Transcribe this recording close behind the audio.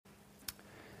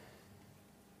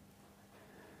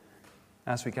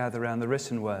As we gather around the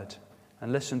written word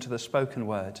and listen to the spoken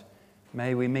word,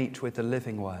 may we meet with the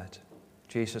living word,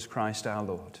 Jesus Christ our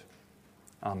Lord.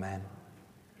 Amen.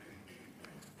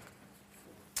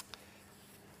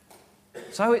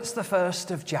 So it's the 1st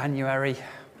of January,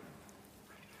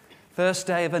 first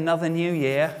day of another new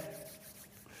year.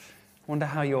 Wonder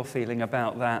how you're feeling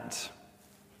about that.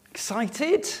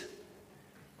 Excited?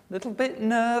 A little bit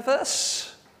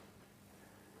nervous?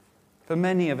 For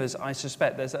many of us, I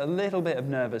suspect there's a little bit of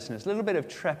nervousness, a little bit of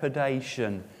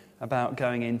trepidation about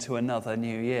going into another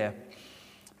new year.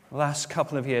 The last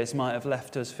couple of years might have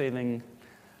left us feeling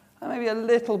maybe a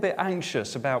little bit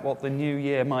anxious about what the new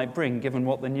year might bring, given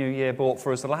what the new year brought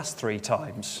for us the last 3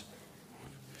 times.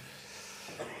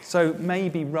 So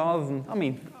maybe rather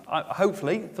than,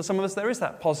 hopefully for some of us there is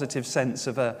that positive sense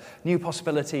of new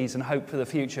possibilities and hope for the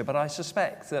future, but I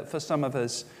suspect that for some of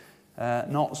us,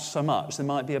 not so much. There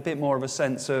might be a bit more of a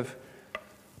sense of,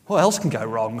 what else can go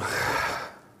wrong?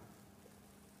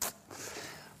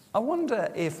 I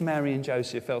wonder if Mary and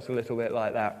Joseph felt a little bit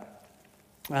like that.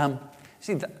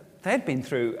 They'd been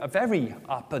through a very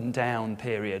up and down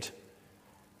period.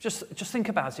 Just think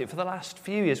about it. For the last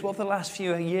few years, what have the last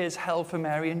few years held for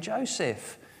Mary and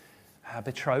Joseph? A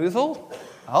betrothal,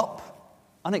 up.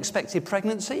 Unexpected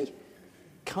pregnancy,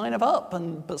 kind of up,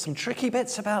 but some tricky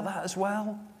bits about that as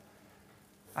well.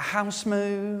 A house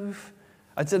move,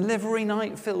 a delivery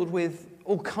night filled with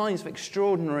all kinds of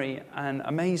extraordinary and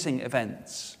amazing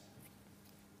events.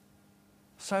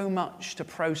 So much to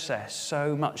process,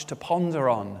 so much to ponder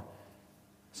on,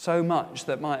 so much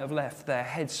that might have left their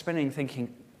heads spinning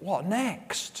thinking, what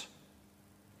next?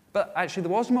 But actually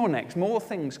there was more next. More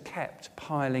things kept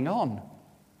piling on.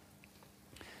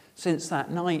 Since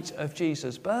that night of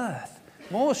Jesus' birth,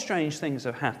 more strange things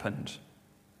have happened.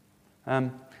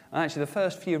 Actually, the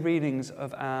first few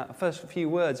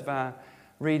words of our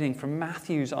reading from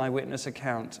Matthew's eyewitness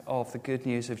account of the good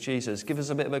news of Jesus give us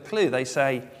a bit of a clue. They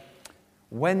say,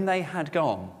 when they had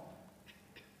gone.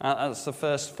 That's the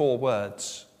first 4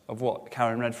 words of what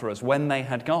Karen read for us. When they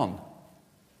had gone.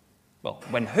 Well,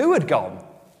 when who had gone?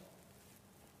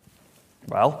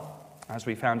 Well, as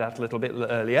we found out a little bit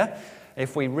earlier,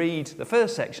 if we read the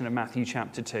first section of Matthew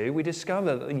chapter 2, we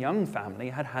discover that the young family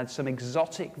had had some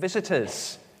exotic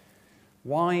visitors.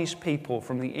 Wise people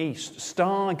from the east,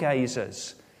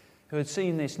 stargazers, who had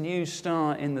seen this new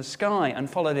star in the sky and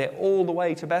followed it all the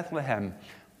way to Bethlehem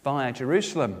via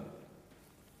Jerusalem.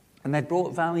 And they'd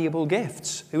brought valuable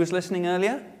gifts. Who was listening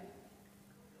earlier?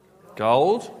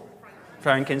 Gold,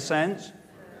 frankincense,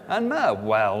 and myrrh.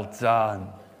 Well done.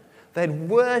 They'd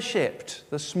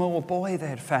worshipped the small boy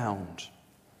they'd found.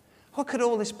 What could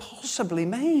all this possibly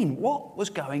mean? What was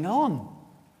going on?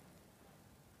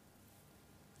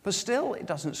 But still, it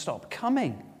doesn't stop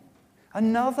coming.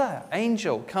 Another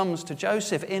angel comes to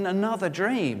Joseph in another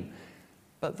dream,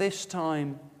 but this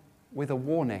time with a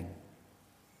warning.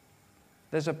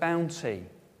 There's a bounty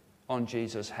on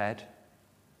Jesus' head.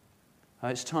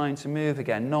 It's time to move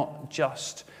again, not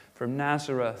just from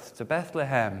Nazareth to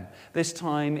Bethlehem. This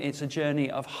time it's a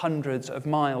journey of hundreds of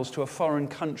miles to a foreign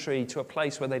country, to a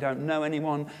place where they don't know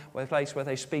anyone, a place where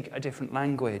they speak a different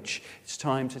language. It's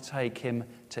time to take him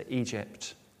to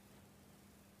Egypt.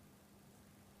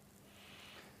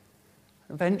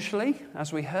 Eventually,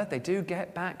 as we heard, they do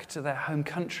get back to their home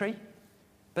country.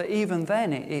 But even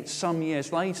then, it's some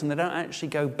years later, and they don't actually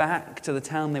go back to the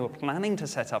town they were planning to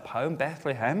set up home,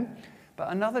 Bethlehem, but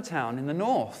another town in the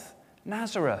north,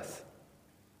 Nazareth.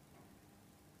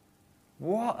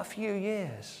 What a few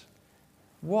years.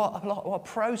 What a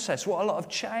process. What a lot of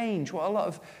change. What a lot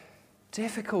of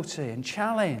difficulty and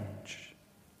challenge.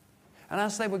 And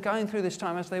as they were going through this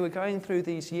time, as they were going through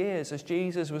these years, as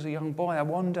Jesus was a young boy, I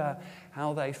wonder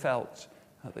how they felt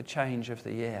at the change of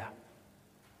the year.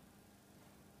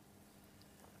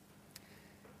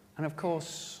 And of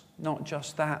course, not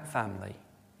just that family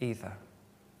either.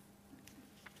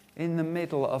 In the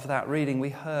middle of that reading,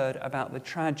 we heard about the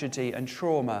tragedy and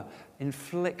trauma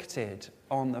inflicted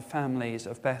on the families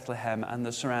of Bethlehem and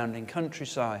the surrounding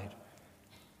countryside.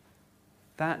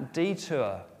 That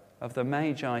detour of the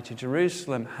Magi to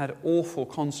Jerusalem had awful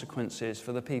consequences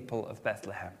for the people of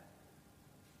Bethlehem.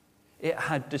 It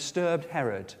had disturbed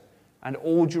Herod and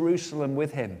all Jerusalem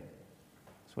with him.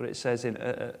 That's what it says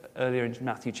earlier in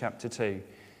Matthew chapter 2.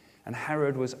 And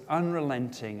Herod was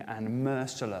unrelenting and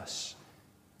merciless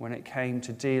when it came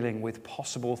to dealing with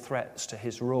possible threats to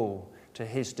his rule, to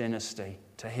his dynasty,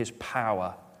 to his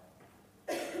power.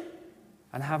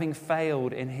 And having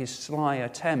failed in his sly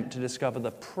attempt to discover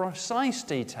the precise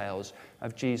details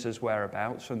of Jesus'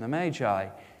 whereabouts from the Magi,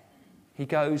 he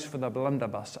goes for the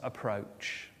blunderbuss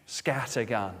approach,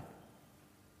 scattergun.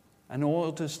 and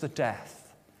orders the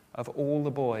death of all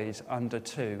the boys under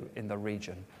 2 in the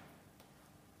region.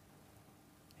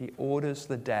 He orders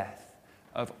the death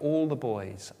of all the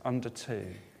boys under 2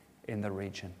 in the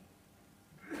region.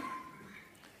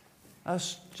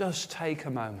 Let's just take a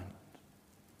moment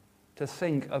to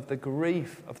think of the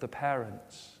grief of the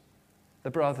parents,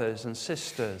 the brothers and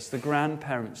sisters, the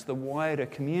grandparents, the wider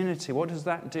community. What does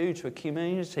that do to a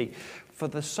community? For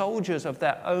the soldiers of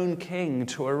their own king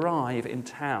to arrive in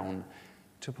town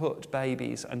to put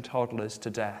babies and toddlers to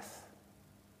death.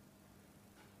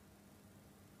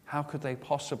 How could they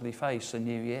possibly face a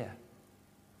new year?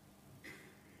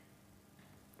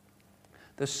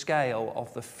 The scale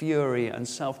of the fury and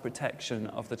self-protection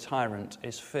of the tyrant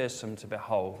is fearsome to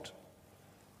behold.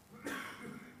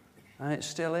 And it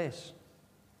still is.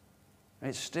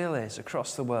 It still is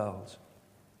across the world.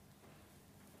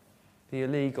 The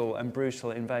illegal and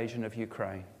brutal invasion of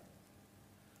Ukraine.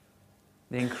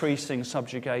 The increasing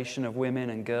subjugation of women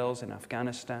and girls in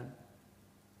Afghanistan.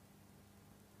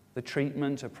 The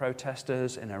treatment of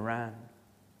protesters in Iran.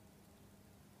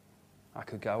 I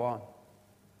could go on.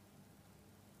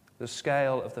 The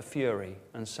scale of the fury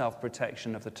and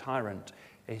self-protection of the tyrant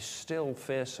is still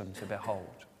fearsome to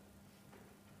behold.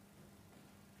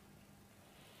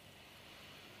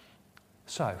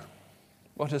 So,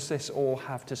 what does this all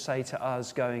have to say to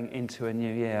us going into a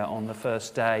new year on the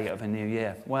first day of a new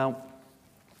year? Well,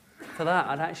 for that,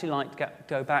 I'd actually like to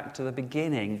go back to the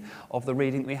beginning of the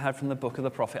reading we had from the book of the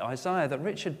prophet Isaiah that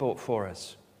Richard brought for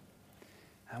us.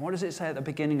 And what does it say at the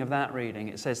beginning of that reading?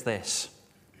 It says this: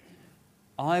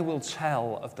 I will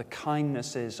tell of the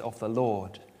kindnesses of the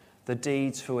Lord, the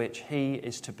deeds for which he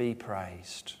is to be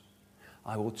praised.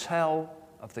 I will tell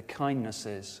of the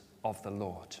kindnesses of the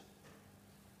Lord.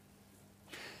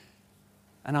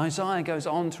 And Isaiah goes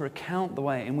on to recount the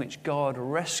way in which God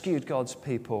rescued God's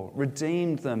people,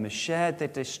 redeemed them, shared their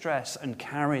distress, and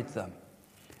carried them.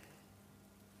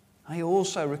 He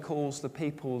also recalls the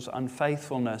people's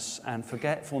unfaithfulness and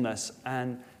forgetfulness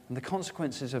and the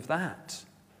consequences of that.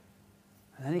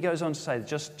 And then he goes on to say,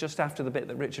 just after the bit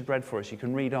that Richard read for us, you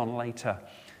can read on later,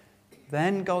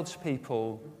 then God's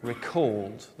people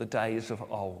recalled the days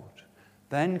of old.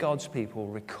 Then God's people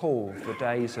recalled the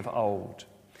days of old.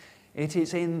 It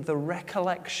is in the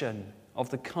recollection of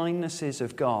the kindnesses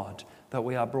of God that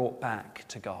we are brought back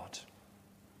to God.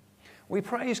 We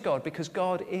praise God because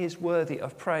God is worthy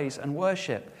of praise and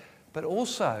worship, but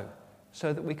also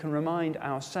so that we can remind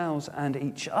ourselves and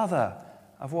each other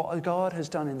of what God has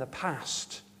done in the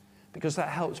past, because that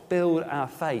helps build our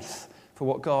faith for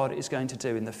what God is going to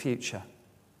do in the future.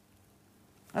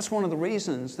 That's one of the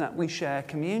reasons that we share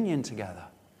communion together.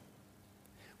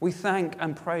 We thank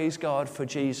and praise God for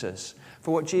Jesus,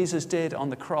 for what Jesus did on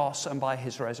the cross and by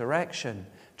his resurrection,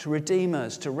 to redeem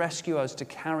us, to rescue us, to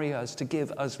carry us, to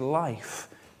give us life.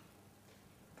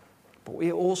 But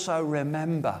we also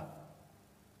remember,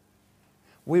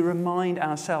 we remind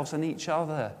ourselves and each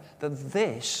other that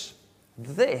this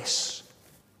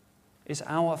is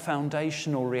our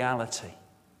foundational reality.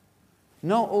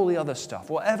 Not all the other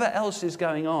stuff. Whatever else is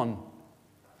going on,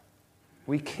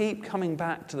 we keep coming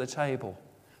back to the table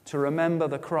to remember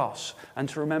the cross and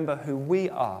to remember who we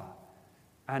are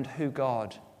and who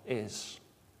God is.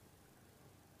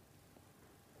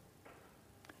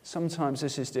 Sometimes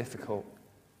this is difficult.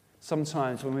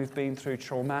 Sometimes when we've been through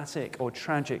traumatic or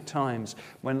tragic times,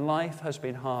 when life has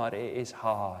been hard, it is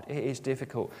hard. It is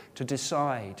difficult to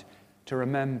decide, to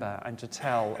remember and to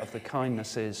tell of the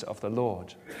kindnesses of the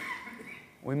Lord.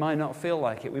 We might not feel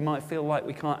like it. We might feel like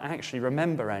we can't actually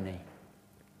remember any.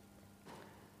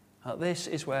 This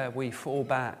is where we fall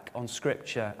back on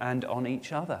Scripture and on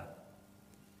each other.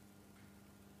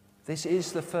 This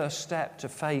is the first step to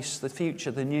face the future,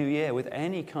 the new year, with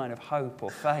any kind of hope or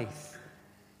faith,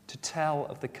 to tell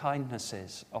of the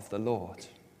kindnesses of the Lord.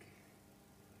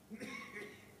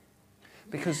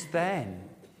 Because then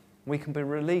we can be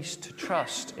released to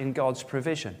trust in God's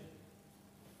provision.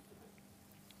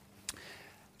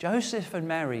 Joseph and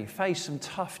Mary faced some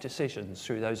tough decisions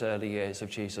through those early years of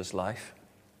Jesus' life.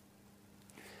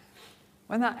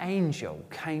 When that angel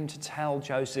came to tell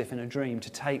Joseph in a dream to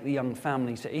take the young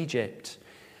family to Egypt,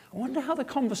 I wonder how the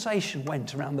conversation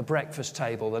went around the breakfast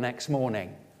table the next morning.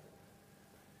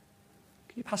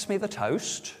 Can you pass me the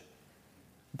toast?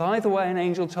 By the way, an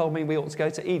angel told me we ought to go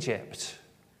to Egypt.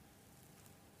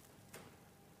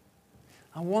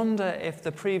 I wonder if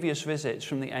the previous visits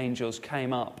from the angels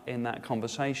came up in that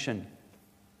conversation.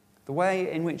 The way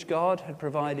in which God had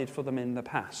provided for them in the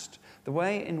past. The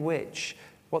way in which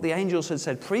what the angels had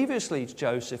said previously to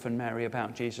Joseph and Mary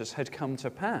about Jesus had come to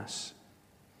pass.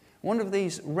 One of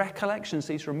these recollections,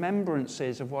 these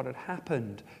remembrances of what had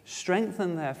happened,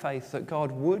 strengthened their faith that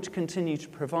God would continue to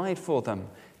provide for them,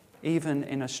 even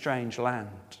in a strange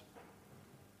land.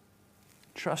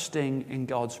 Trusting in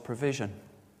God's provision.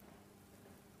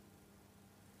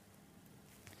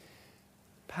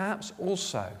 Perhaps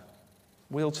also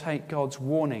we'll take God's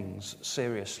warnings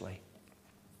seriously.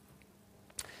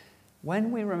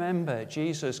 When we remember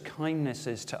Jesus'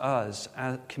 kindnesses to us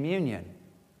at communion,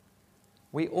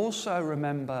 we also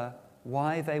remember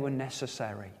why they were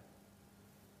necessary.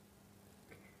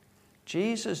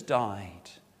 Jesus died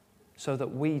so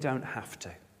that we don't have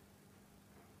to.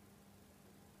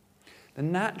 The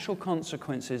natural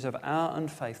consequences of our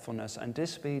unfaithfulness and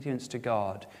disobedience to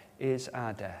God is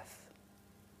our death.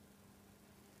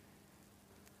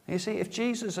 You see, if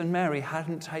Jesus and Mary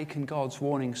hadn't taken God's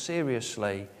warning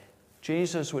seriously,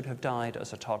 Jesus would have died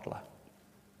as a toddler.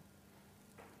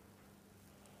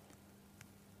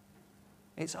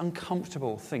 It's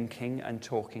uncomfortable thinking and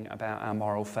talking about our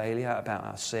moral failure, about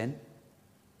our sin.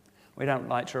 We don't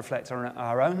like to reflect on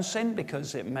our own sin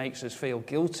because it makes us feel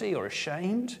guilty or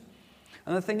ashamed.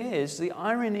 And the thing is, the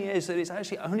irony is that it's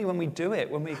actually only when we do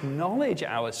it, when we acknowledge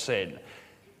our sin,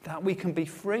 that we can be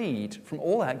freed from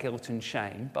all that guilt and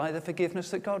shame by the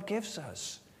forgiveness that God gives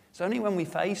us. It's only when we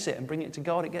face it and bring it to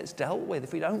God it gets dealt with.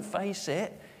 If we don't face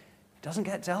it, it doesn't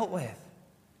get dealt with.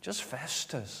 It just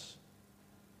festers.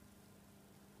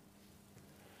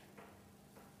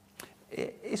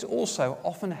 It is also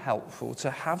often helpful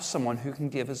to have someone who can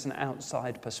give us an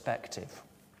outside perspective.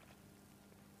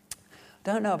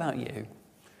 Don't know about you,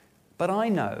 but I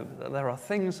know that there are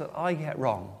things that I get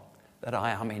wrong that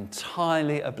I am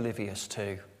entirely oblivious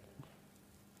to.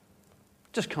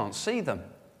 Just can't see them.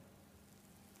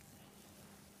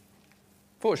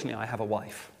 Fortunately, I have a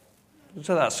wife,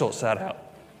 so that sorts that out.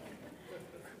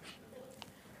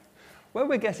 When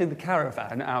we're getting the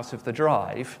caravan out of the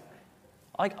drive,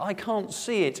 I can't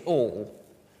see it all.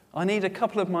 I need a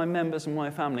couple of my members of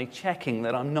my family checking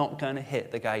that I'm not going to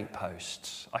hit the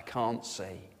gateposts. I can't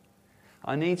see.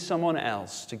 I need someone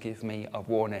else to give me a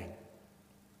warning.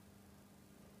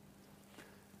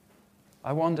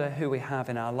 I wonder who we have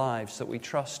in our lives that we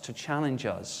trust to challenge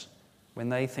us when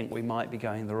they think we might be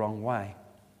going the wrong way.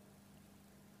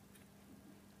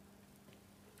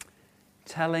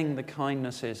 Telling the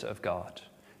kindnesses of God,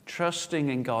 trusting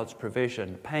in God's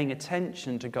provision, paying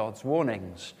attention to God's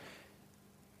warnings.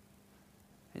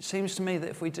 It seems to me that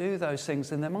if we do those things,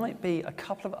 then there might be a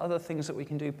couple of other things that we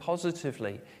can do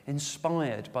positively,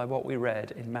 inspired by what we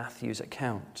read in Matthew's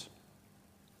account.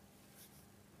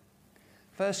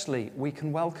 Firstly, we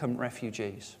can welcome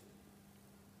refugees.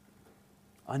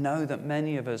 I know that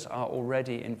many of us are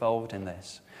already involved in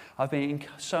this. I've been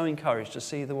so encouraged to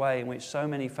see the way in which so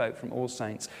many folk from All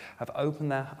Saints have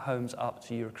opened their homes up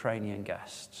to Ukrainian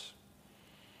guests.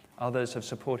 Others have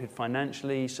supported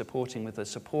financially, supporting with the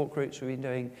support groups we've been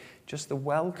doing, just the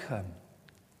welcome.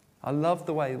 I love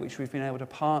the way in which we've been able to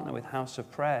partner with House of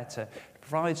Prayer to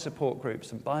provide support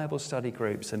groups and Bible study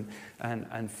groups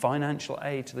and financial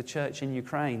aid to the church in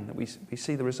Ukraine that we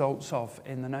see the results of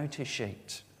in the notice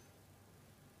sheet.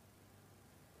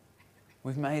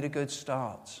 We've made a good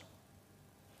start.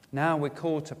 Now we're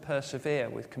called to persevere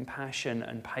with compassion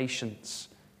and patience.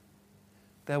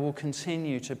 There will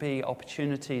continue to be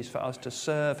opportunities for us to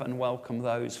serve and welcome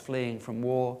those fleeing from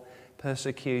war,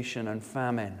 persecution, and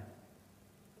famine.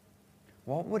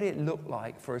 What would it look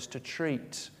like for us to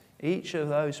treat each of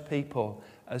those people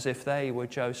as if they were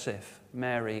Joseph,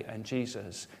 Mary, and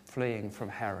Jesus fleeing from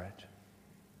Herod?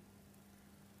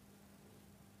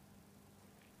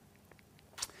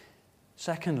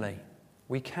 Secondly,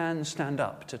 we can stand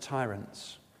up to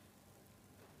tyrants.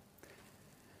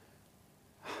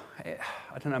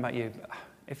 I don't know about you.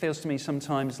 It feels to me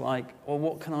sometimes like, well,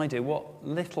 what can I do? What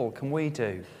little can we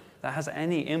do that has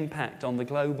any impact on the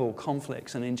global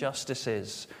conflicts and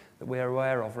injustices that we're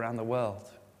aware of around the world?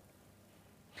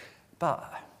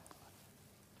 But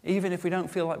even if we don't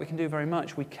feel like we can do very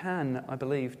much, we can, I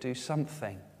believe, do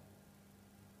something.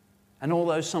 And all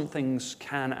those somethings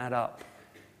can add up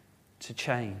to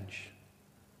change.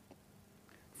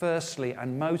 Firstly,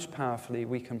 and most powerfully,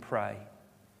 we can pray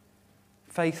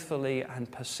faithfully and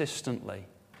persistently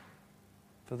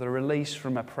for the release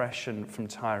from oppression from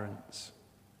tyrants.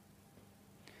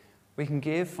 We can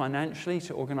give financially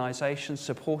to organisations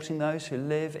supporting those who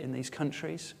live in these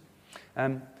countries.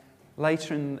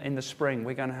 Later in the spring,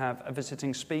 we're going to have a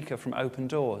visiting speaker from Open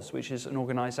Doors, which is an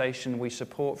organisation we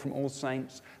support from All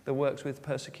Saints that works with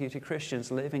persecuted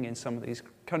Christians living in some of these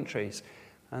countries.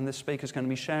 And the speaker is going to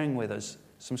be sharing with us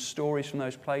some stories from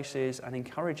those places and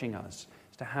encouraging us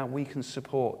as to how we can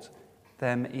support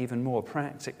them even more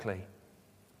practically.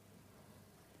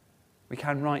 We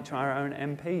can write to our own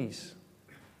MPs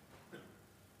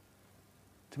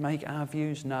to make our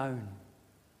views known.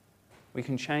 We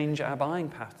can change our buying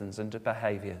patterns and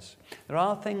behaviours. There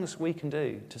are things we can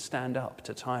do to stand up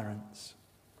to tyrants.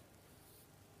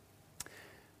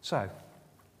 So,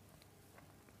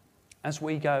 as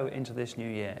we go into this new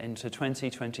year, into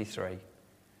 2023,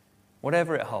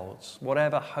 whatever it holds,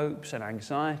 whatever hopes and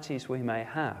anxieties we may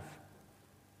have,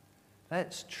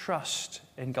 let's trust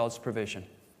in God's provision.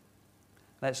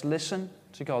 Let's listen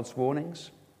to God's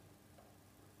warnings.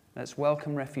 Let's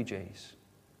welcome refugees.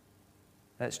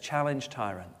 Let's challenge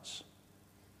tyrants.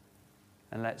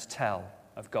 And let's tell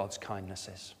of God's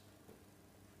kindnesses.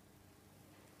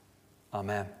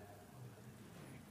 Amen.